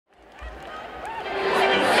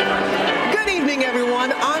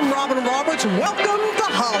Roberts. Welcome to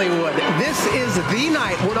Hollywood. This is the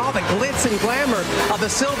night when all the glitz and glamour of the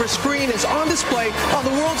silver screen is on display on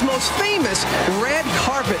the world's most famous red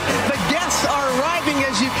carpet. The guests are arriving,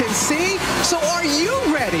 as you can see. So are you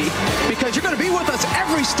ready? Because you're going to be with us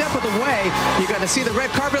every step of the way. You're going to see the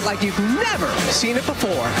red carpet like you've never seen it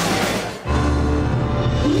before.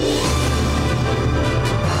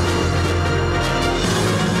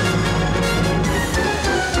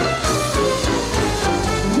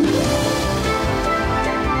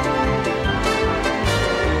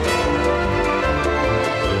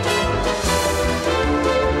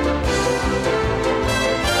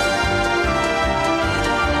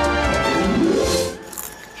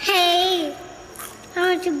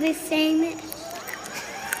 To be famous.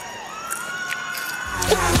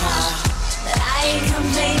 I ain't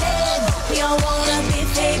complaining, we all wanna be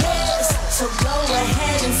famous. So go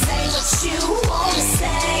ahead and say what you wanna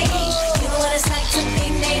say. You know what it's like to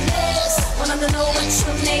be nameless. Wanna know what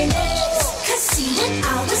your name is. Cause see, when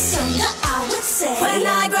I was younger, I would say, when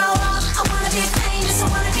I grow up, I wanna be famous, I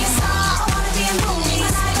wanna be a star, I wanna be in movies.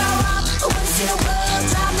 When I grow up, I wanna see the world,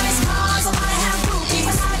 drive nice cars, I wanna have groupies.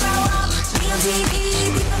 When I grow up, be on TV.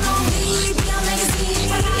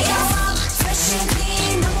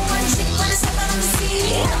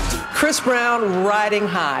 Chris Brown, Riding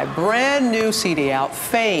High, brand new CD out,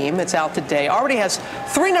 Fame. It's out today. Already has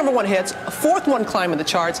 3 #1 hits, a 4th one climbing the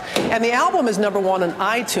charts, and the album is #1 on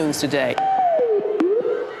iTunes today.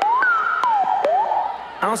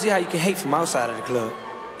 I don't see how you can hate from outside of the club.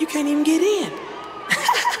 You can't even get in.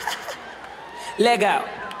 Leg out.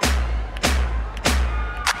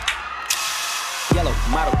 Yellow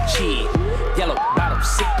model kid, yellow bottle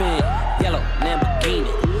sipping, yellow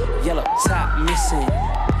Lamborghini, yellow top missing.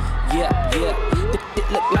 Yeah, it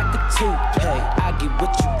look like a toupee. I get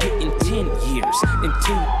what you get in 10 years, in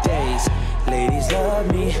 2 days. Ladies love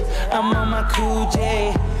me, I'm on my cool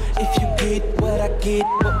J. If you get what I get,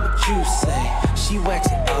 what would you say? She wax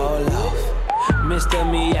it all off, Mr.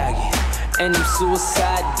 Miyagi. And them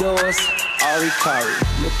suicide doors, Ari Kari.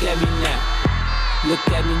 Look at me now, look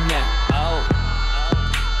at me now, oh.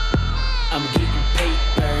 I'm getting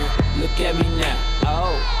paper, look at me now,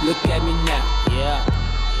 oh. Look at me now, yeah.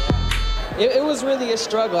 It was really a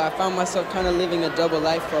struggle. I found myself kind of living a double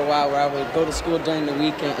life for a while where I would go to school during the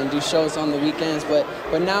weekend and do shows on the weekends. But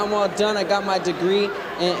now I'm all done. I got my degree,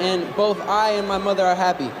 and both I and my mother are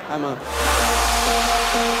happy. Hi, Mom.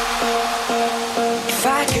 If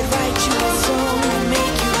I could write you a song and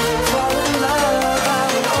make you fall in love, I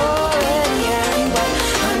would already have you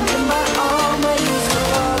under my arm. I used to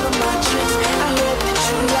all of my tricks. I hope that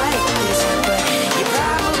you like this, but you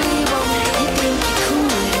probably won't. You think you're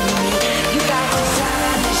cooler than me. You got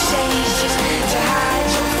designer shades just to hide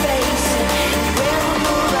your face, and you wear them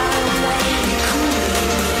around like you're cooler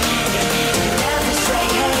than me. You never say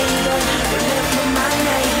hey, but remember my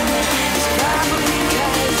name. It's probably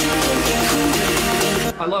 'cause you think you're cooler than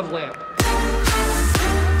me. I love Lamp.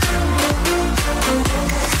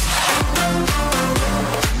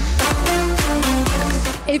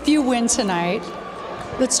 If you win tonight,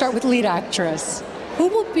 let's start with lead actress. Who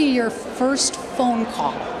will be your first phone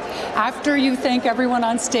call? After you thank everyone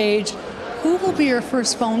on stage, who will be your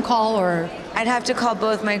first phone call? Or I'd have to call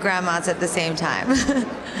both my grandmas at the same time. at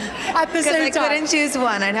the same time? Because I couldn't choose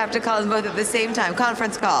one. I'd have to call them both at the same time.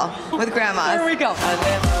 Conference call with grandmas. There we go. I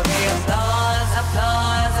live for the applause,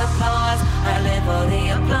 applause, applause. I live for the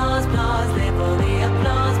applause, applause, live for the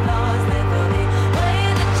applause, applause, live for the way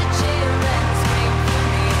that you cheer and scream for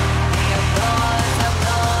me. The applause,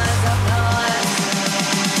 applause, applause.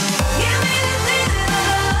 Give me the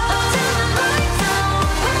love, till the lights on.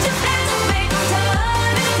 Put your hands up, make them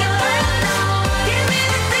turn if you know. Give me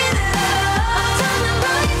the love, till the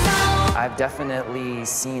lights on. I've definitely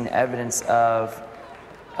seen evidence of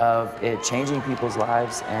it changing people's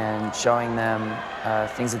lives and showing them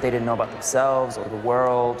things that they didn't know about themselves or the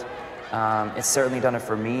world. It's certainly done it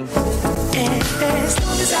for me. As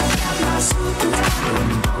long as I got my suit and tie,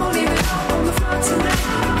 I'm gonna leave it all on the floor tonight.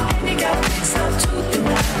 And you got mixed up tooth and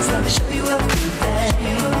eyes. Let me show you a few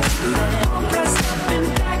things. All dressed up in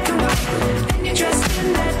black and white, and you're dressed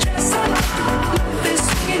in that dress I like. Love is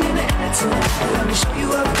swinging in the air tonight. Let me show you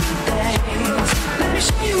a few things. Let me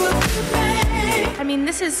show you a few things. I mean,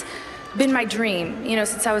 this has been my dream, you know,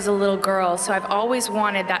 since I was a little girl. So I've always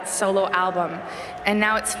wanted that solo album, and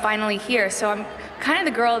now it's finally here. So I'm kind of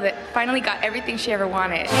the girl that finally got everything she ever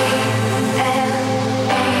wanted.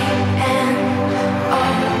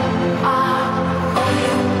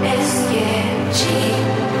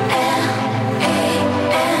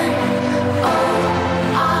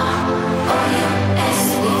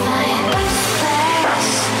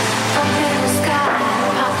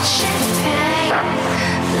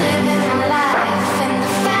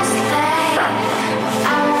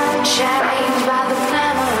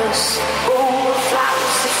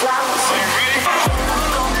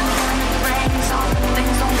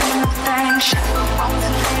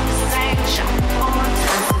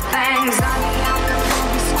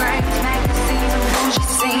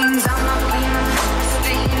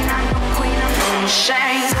 shame.